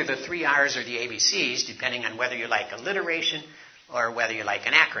it's either the 3 R's or the ABCs, depending on whether you like alliteration or whether you like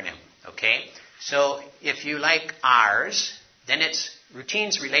an acronym, okay? So if you like R's, then it's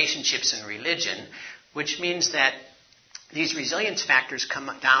routines, relationships, and religion, which means that these resilience factors come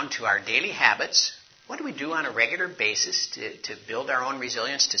down to our daily habits. What do we do on a regular basis to build our own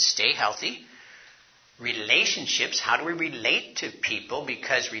resilience, to stay healthy? Relationships, how do we relate to people?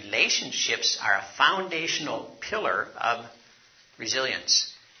 Because relationships are a foundational pillar of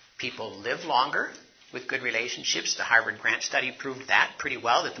resilience. People live longer with good relationships. The Harvard Grant study proved that pretty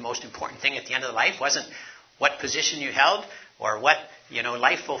well, that the most important thing at the end of the life wasn't what position you held or what,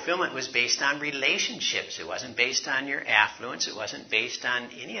 life fulfillment was based on relationships. It wasn't based on your affluence. It wasn't based on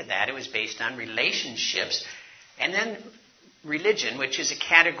any of that. It was based on relationships. And then religion, which is a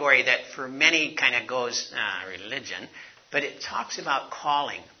category that for many kind of goes, religion, but it talks about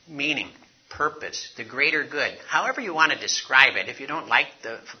calling, meaning, purpose, the greater good. However you want to describe it. If you don't like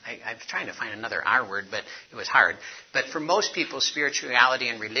I'm trying to find another R word, but it was hard. But for most people, spirituality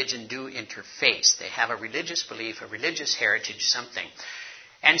and religion do interface. They have a religious belief, a religious heritage, something.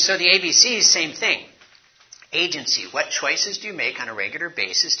 And so the ABCs, same thing. Agency, what choices do you make on a regular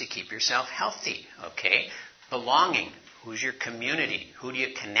basis to keep yourself healthy? Okay. Belonging. Who's your community? Who do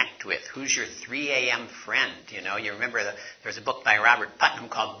you connect with? Who's your 3 a.m. friend? You remember there's a book by Robert Putnam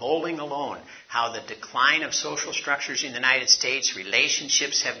called Bowling Alone, how the decline of social structures in the United States,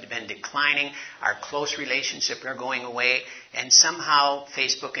 relationships have been declining, our close relationships are going away, and somehow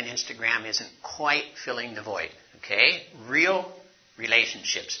Facebook and Instagram isn't quite filling the void. Okay? Real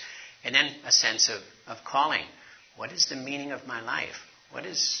relationships. And then a sense of calling. What is the meaning of my life? What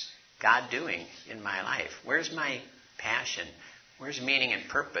is God doing in my life? Where's my passion? Where's meaning and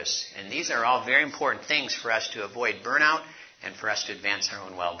purpose? And these are all very important things for us to avoid burnout and for us to advance our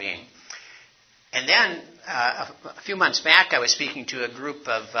own well-being. And then a few months back, I was speaking to a group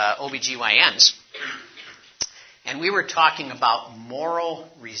of OBGYNs, and we were talking about moral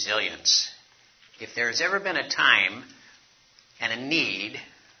resilience. If there's ever been a time and a need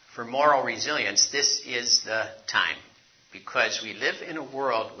for moral resilience, this is the time, because we live in a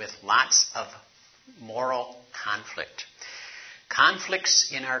world with lots of moral conflict.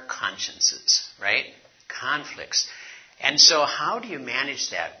 Conflicts in our consciences, right? Conflicts. And so how do you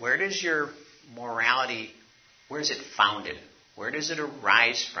manage that? Where does your morality, where is it founded? Where does it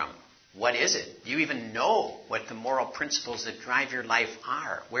arise from? What is it? Do you even know what the moral principles that drive your life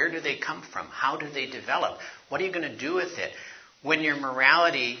are? Where do they come from? How do they develop? What are you going to do with it? When your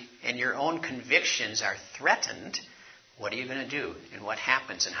morality and your own convictions are threatened, what are you going to do? And what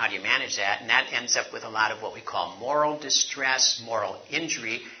happens? And how do you manage that? And that ends up with a lot of what we call moral distress, moral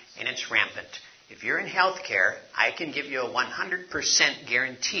injury, and it's rampant. If you're in healthcare, I can give you a 100%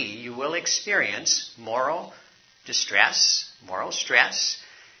 guarantee you will experience moral distress, moral stress,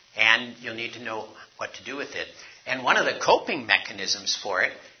 and you'll need to know what to do with it. And one of the coping mechanisms for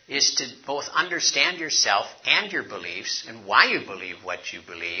it is to both understand yourself and your beliefs and why you believe what you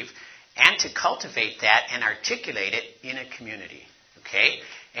believe, and to cultivate that and articulate it in a community, okay?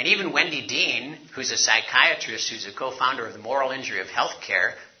 And even Wendy Dean, who's a psychiatrist, who's a co-founder of the Moral Injury of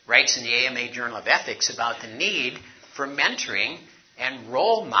Healthcare, writes in the AMA Journal of Ethics about the need for mentoring and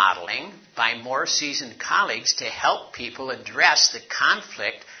role modeling by more seasoned colleagues to help people address the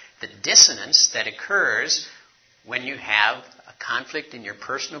conflict, the dissonance that occurs when you have a conflict in your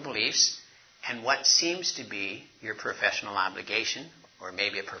personal beliefs and what seems to be your professional obligation or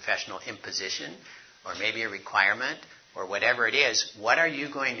maybe a professional imposition, or maybe a requirement, or whatever it is, what are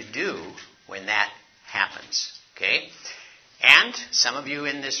you going to do when that happens? Okay? And some of you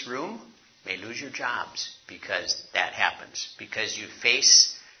in this room may lose your jobs because that happens, because you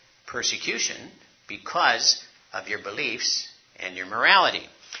face persecution because of your beliefs and your morality.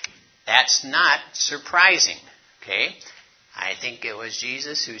 That's not surprising, okay? I think it was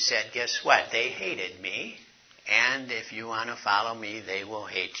Jesus who said, guess what? They hated me, and if you want to follow me, they will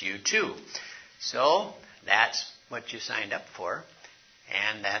hate you too. So that's what you signed up for,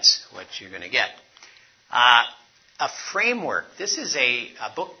 and that's what you're going to get. A framework. This is a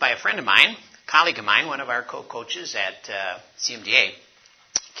book by a friend of mine, a colleague of mine, one of our co-coaches at CMDA,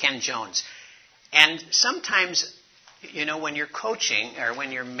 Ken Jones. And sometimes, when you're coaching or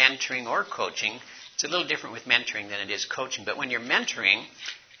when you're mentoring or coaching, it's a little different with mentoring than it is coaching. But when you're mentoring,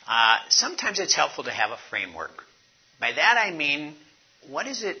 sometimes it's helpful to have a framework. By that I mean, what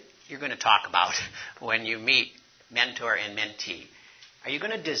is it you're going to talk about when you meet mentor and mentee? Are you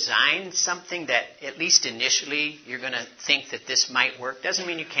going to design something that, at least initially, you're going to think that this might work? Doesn't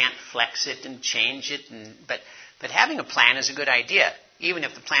mean you can't flex it and change it, but having a plan is a good idea, even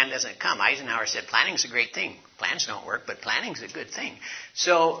if the plan doesn't come. Eisenhower said planning is a great thing. Plans don't work, but planning is a good thing.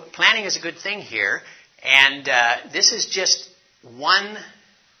 So planning is a good thing here, and this is just one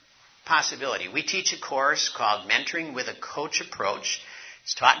possibility. We teach a course called Mentoring with a Coach Approach.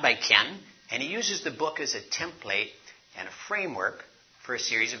 It's taught by Ken, and he uses the book as a template and a framework for a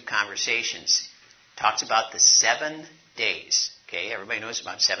series of conversations. Talks about the 7 days. Okay, everybody knows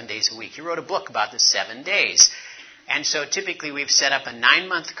about 7 days a week. He wrote a book about the 7 days. And so typically we've set up a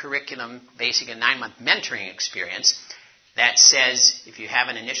 9-month curriculum, basic a 9-month mentoring experience that says if you have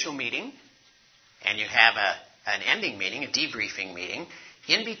an initial meeting and you have an ending meeting, a debriefing meeting,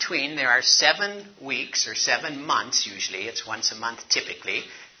 in between there are 7 weeks or 7 months usually, it's once a month typically,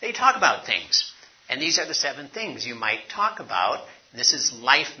 they talk about things. And these are the 7 things you might talk about. This is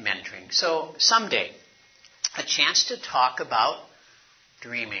life mentoring. So someday, a chance to talk about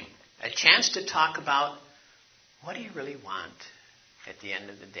dreaming. A chance to talk about what do you really want at the end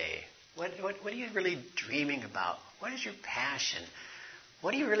of the day? What are you really dreaming about? What is your passion?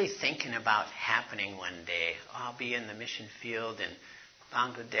 What are you really thinking about happening one day? I'll be in the mission field in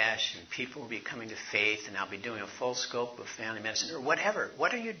Bangladesh and people will be coming to faith and I'll be doing a full scope of family medicine or whatever.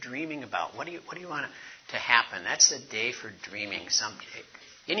 What are you dreaming about? What do you want to happen? That's the day for dreaming someday.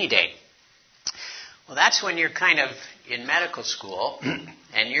 Any day. Well, that's when you're kind of in medical school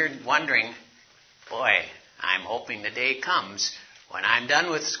and you're wondering, boy, I'm hoping the day comes when I'm done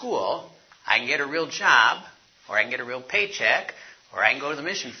with school, I can get a real job or I can get a real paycheck or I can go to the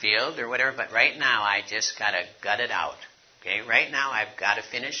mission field or whatever, but right now I just got to gut it out. Okay, right now I've got to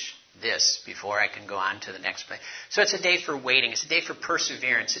finish this before I can go on to the next place. So it's a day for waiting. It's a day for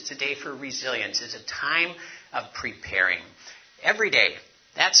perseverance. It's a day for resilience. It's a time of preparing. Every day.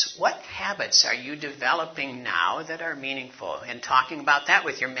 That's what habits are you developing now that are meaningful? And talking about that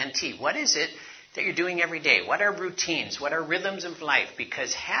with your mentee. What is it that you're doing every day? What are routines? What are rhythms of life?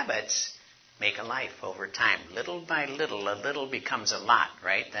 Because habits make a life over time. Little by little, a little becomes a lot,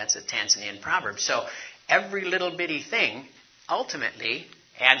 right? That's a Tanzanian proverb. So every little bitty thing ultimately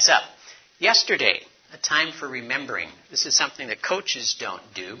adds up. Yesterday, a time for remembering. This is something that coaches don't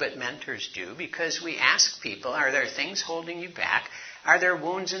do, but mentors do, because we ask people, are there things holding you back? Are there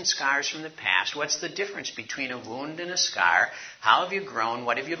wounds and scars from the past? What's the difference between a wound and a scar? How have you grown?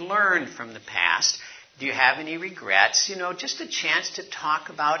 What have you learned from the past? Do you have any regrets? Just a chance to talk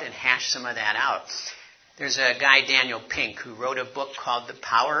about and hash some of that out. There's a guy, Daniel Pink, who wrote a book called The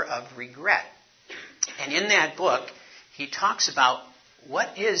Power of Regret. And in that book, he talks about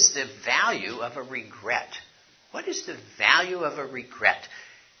what is the value of a regret. What is the value of a regret?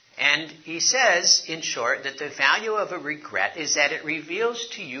 And he says, in short, that the value of a regret is that it reveals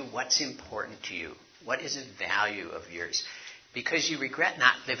to you what's important to you. What is a value of yours? Because you regret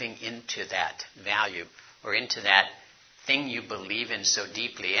not living into that value or into that thing you believe in so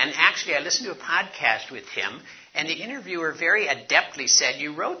deeply. And actually, I listened to a podcast with him, and the interviewer very adeptly said,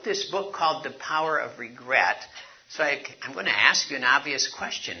 you wrote this book called The Power of Regret, so I'm going to ask you an obvious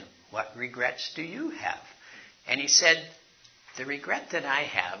question. What regrets do you have? And he said, the regret that I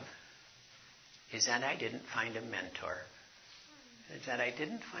have is that I didn't find a mentor. Is that I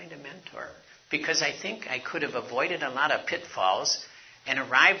didn't find a mentor. Because I think I could have avoided a lot of pitfalls and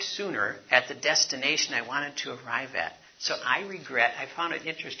arrived sooner at the destination I wanted to arrive at. So I found it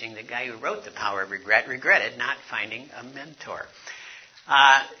interesting, the guy who wrote The Power of Regret regretted not finding a mentor.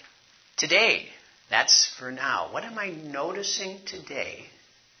 Today, that's for now. What am I noticing today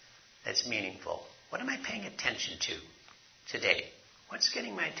that's meaningful? What am I paying attention to today? What's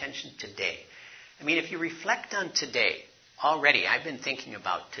getting my attention today? I mean, if you reflect on today, already I've been thinking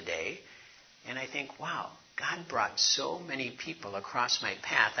about today, and I think, wow, God brought so many people across my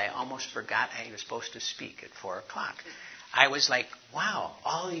path, I almost forgot I was supposed to speak at 4 o'clock. I was like, wow,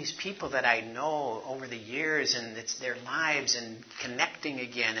 all these people that I know over the years, and it's their lives, and connecting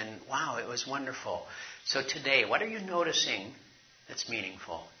again, and wow, it was wonderful. So today, what are you noticing that's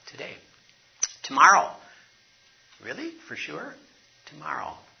meaningful today? Tomorrow. Really? For sure?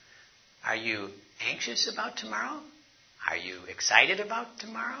 Tomorrow. Are you anxious about tomorrow? Are you excited about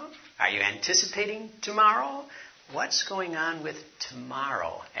tomorrow? Are you anticipating tomorrow? What's going on with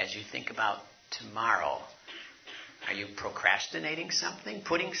tomorrow as you think about tomorrow? Are you procrastinating something?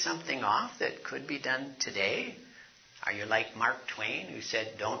 Putting something off that could be done today? Are you like Mark Twain who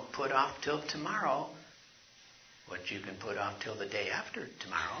said, don't put off till tomorrow what you can put off till the day after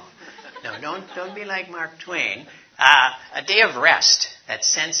tomorrow? No, don't be like Mark Twain. A day of rest, that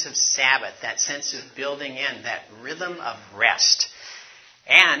sense of Sabbath, that sense of building in, that rhythm of rest.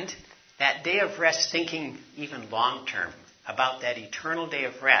 And that day of rest, thinking even long term about that eternal day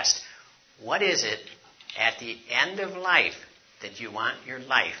of rest. What is it at the end of life that you want your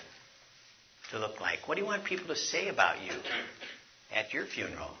life to look like? What do you want people to say about you at your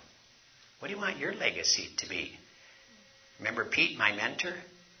funeral? What do you want your legacy to be? Remember Pete, my mentor?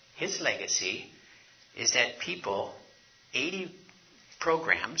 His legacy is that people, 80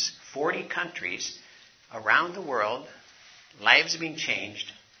 programs, 40 countries around the world, lives being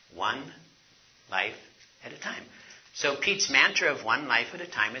changed one life at a time. So Pete's mantra of one life at a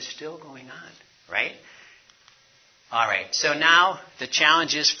time is still going on, right? All right, so now the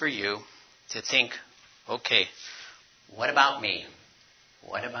challenge is for you to think, okay, what about me?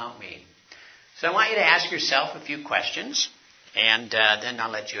 What about me? So I want you to ask yourself a few questions, and then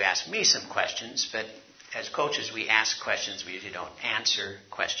I'll let you ask me some questions. But as coaches, we ask questions. We usually don't answer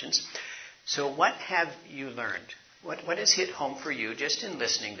questions. So what have you learned? What has hit home for you just in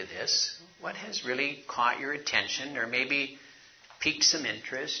listening to this? What has really caught your attention, or maybe piqued some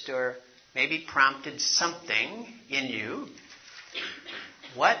interest, or maybe prompted something in you?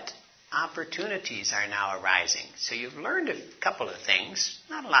 What opportunities are now arising? So you've learned a couple of things,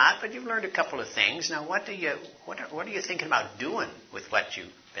 not a lot, but you've learned a couple of things. Now, what are you thinking about doing with what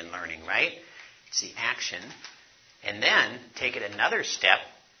you've been learning? Right? It's the action, and then take it another step.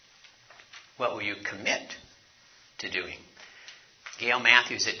 What will you commit to doing? Gail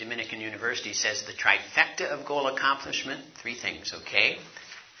Matthews at Dominican University says the trifecta of goal accomplishment, 3 things. Okay,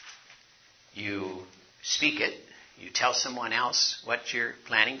 you speak it. You tell someone else what you're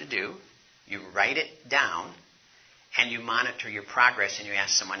planning to do, you write it down, and you monitor your progress, and you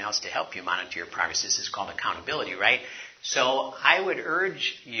ask someone else to help you monitor your progress. This is called accountability, right? So I would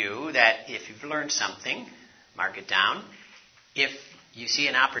urge you that if you've learned something, mark it down. If you see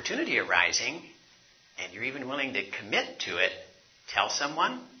an opportunity arising, and you're even willing to commit to it, tell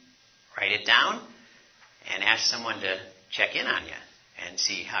someone, write it down, and ask someone to check in on you and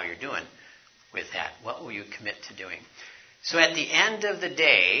see how you're doing with that. What will you commit to doing? So at the end of the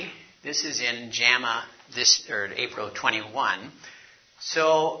day, this is in JAMA, April 21.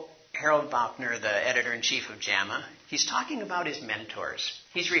 So Harold Bauchner, the editor-in-chief of JAMA, he's talking about his mentors.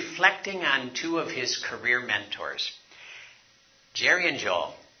 He's reflecting on 2 of his career mentors, Jerry and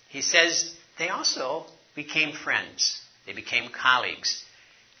Joel. He says they also became friends. They became colleagues.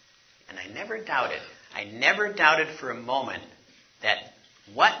 And I never doubted for a moment that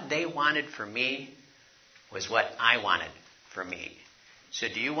what they wanted for me was what I wanted for me. So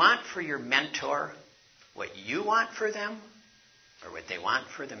do you want for your mentor what you want for them or what they want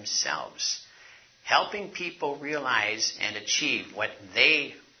for themselves? Helping people realize and achieve what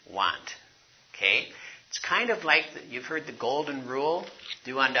they want. Okay? It's kind of like, you've heard the golden rule,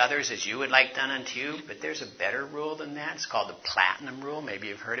 do unto others as you would like done unto you, but there's a better rule than that. It's called the platinum rule. Maybe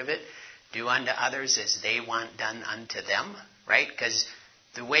you've heard of it. Do unto others as they want done unto them, right? Because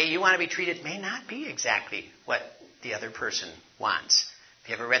the way you want to be treated may not be exactly what the other person wants. If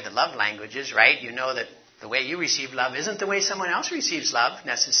you ever read the love languages, right, you know that the way you receive love isn't the way someone else receives love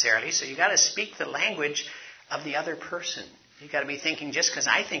necessarily. So you've got to speak the language of the other person. You've got to be thinking, just because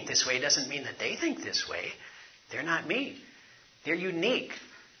I think this way doesn't mean that they think this way. They're not me. They're unique.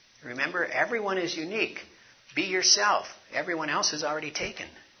 Remember, everyone is unique. Be yourself. Everyone else is already taken.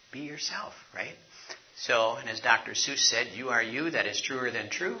 Be yourself, right? So, and as Dr. Seuss said, you are you, that is truer than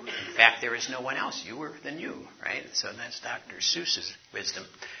true. In fact, there is no one else youer than you, right? So that's Dr. Seuss's wisdom.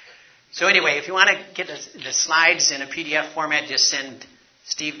 So anyway, if you want to get the slides in a PDF format, just send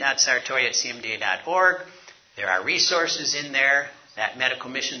steve.sartori@cmda.org. There are resources in there. That medical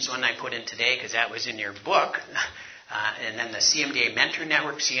missions one I put in today, because that was in your book, And then the CMDA Mentor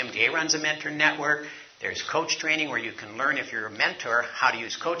Network. CMDA runs a mentor network. There's coach training where you can learn, if you're a mentor, how to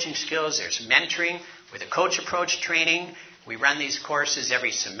use coaching skills. There's mentoring with a coach approach training. We run these courses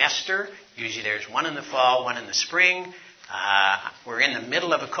every semester. Usually there's one in the fall, one in the spring. We're in the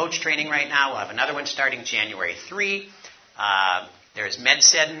middle of a coach training right now. We'll have another one starting January 3. There's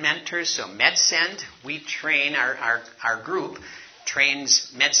MedSend mentors. So MedSend, we train, our group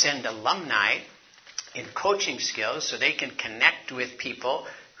trains MedSend alumni in coaching skills so they can connect with people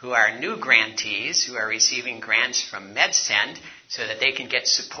who are new grantees who are receiving grants from MedSend so that they can get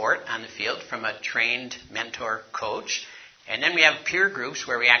support on the field from a trained mentor coach. And then we have peer groups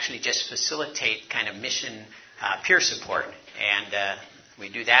where we actually just facilitate kind of mission peer support. And we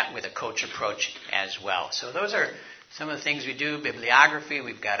do that with a coach approach as well. So those are some of the things we do. Bibliography,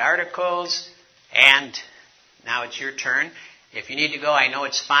 we've got articles. And now it's your turn. If you need to go, I know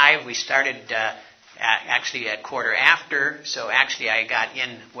it's 5. We started actually at quarter after, so actually I got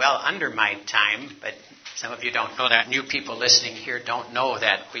in well under my time, but some of you don't know that. New people listening here don't know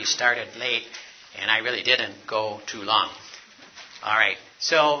that we started late, and I really didn't go too long. All right,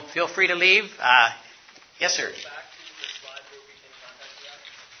 so feel free to leave. Yes, sir.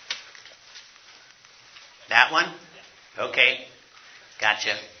 That one? Okay,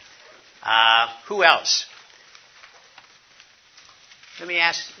 gotcha. Who else? Let me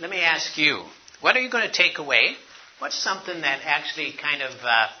ask you. What are you going to take away? What's something that actually kind of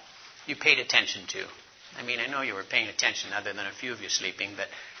you paid attention to? I mean, I know you were paying attention other than a few of you sleeping, but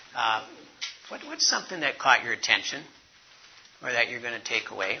what's something that caught your attention or that you're going to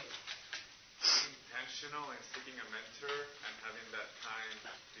take away? Being intentional and seeking a mentor and having that time to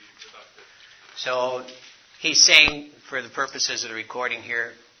be productive. So he's saying, for the purposes of the recording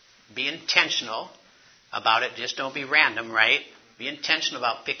here, be intentional about it. Just don't be random, right? Be intentional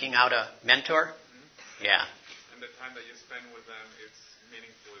about picking out a mentor. Mm-hmm. Yeah. And the time that you spend with them, it's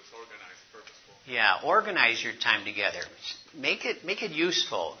meaningful, it's organized, purposeful. Yeah, organize your time together. Make it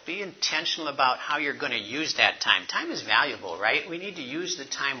useful. Be intentional about how you're going to use that time. Time is valuable, right? We need to use the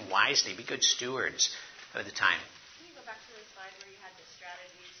time wisely. Be good stewards of the time. Can you go back to the slide where you had the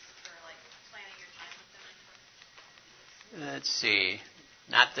strategies for planning your time with them? Let's see.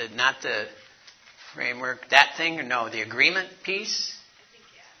 Not the framework, that thing, or no, the agreement piece? I think,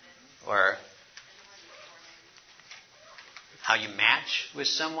 yeah. Or how you match with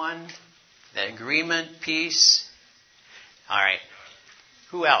someone? The agreement piece? All right.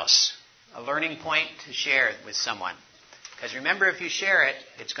 Who else? A learning point to share with someone. Because remember, if you share it,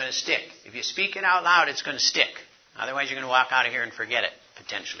 it's going to stick. If you speak it out loud, it's going to stick. Otherwise, you're going to walk out of here and forget it,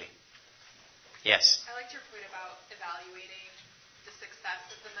 potentially. Yes? I liked your point about evaluating the success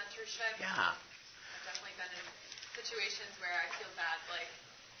of the mentorship. Yeah. Definitely been in situations where I feel bad,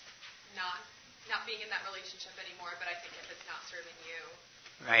 not being in that relationship anymore. But I think if it's not serving you,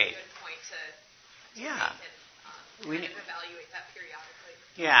 right, it's a good point to yeah, make and evaluate that periodically.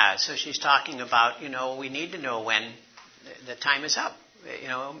 Yeah. So she's talking about we need to know when the time is up.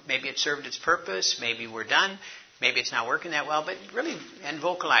 Maybe it served its purpose. Maybe we're done. Maybe it's not working that well. But really, and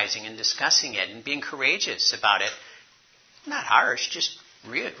vocalizing and discussing it and being courageous about it. Not harsh, just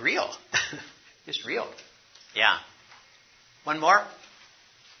real. Just real. Yeah. One more?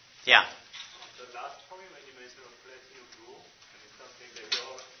 Yeah. The last point when you mentioned a flexible rule, and it's something that you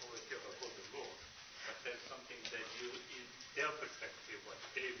always hear about the rules, but that's something that you, in their perspective, what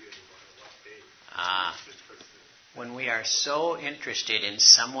they really want, what they should pursue. When we are so interested in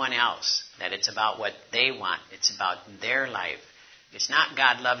someone else that it's about what they want, it's about their life. It's not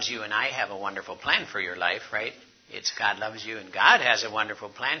God loves you and I have a wonderful plan for your life, right? It's God loves you and God has a wonderful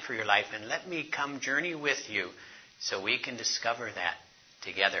plan for your life, and let me come journey with you so we can discover that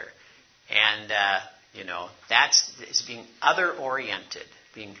together. And, that's being other-oriented,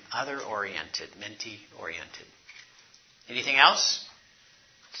 mentee-oriented. Anything else?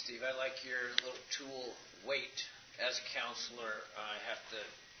 Steve, I like your little tool, wait. As a counselor, I have to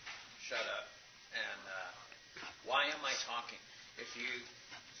shut up. And why am I talking? If you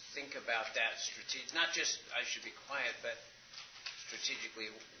think about that not just I should be quiet, but strategically,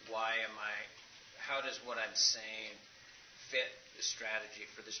 how does what I'm saying fit the strategy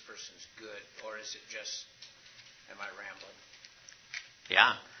for this person's good, or is it just, am I rambling?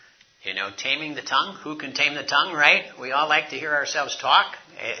 Yeah. Taming the tongue. Who can tame the tongue, right? We all like to hear ourselves talk,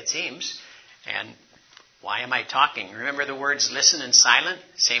 it seems. And why am I talking? Remember the words listen and silent?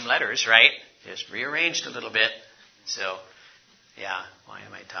 Same letters, right? Just rearranged a little bit. So, yeah, why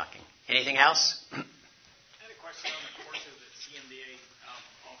am I talking? Anything else? I had a question on the courses that CMDA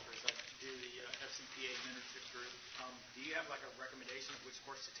offers, do the FCPA mentorship group. Do you have a recommendation of which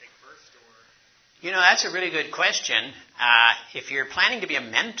course to take first, or? That's a really good question. If you're planning to be a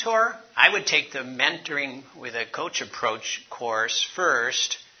mentor, I would take the mentoring with a coach approach course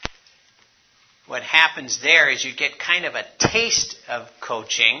first. What happens there is you get kind of a taste of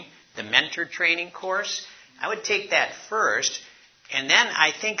coaching, the mentor training course. I would take that first, and then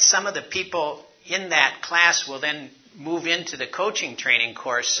I think some of the people in that class will then move into the coaching training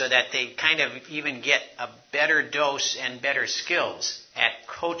course so that they kind of even get a better dose and better skills at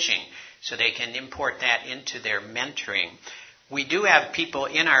coaching, so they can import that into their mentoring. We do have people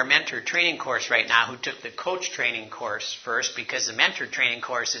in our mentor training course right now who took the coach training course first, because the mentor training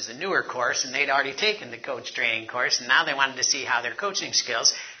course is a newer course and they'd already taken the coach training course, and now they wanted to see how their coaching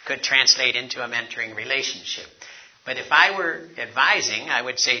skills could translate into a mentoring relationship. But if I were advising, I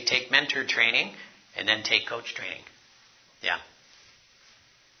would say take mentor training and then take coach training. Yeah.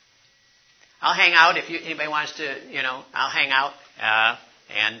 I'll hang out if anybody wants to, I'll hang out.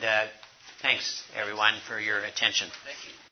 And thanks, everyone, for your attention. Thank you.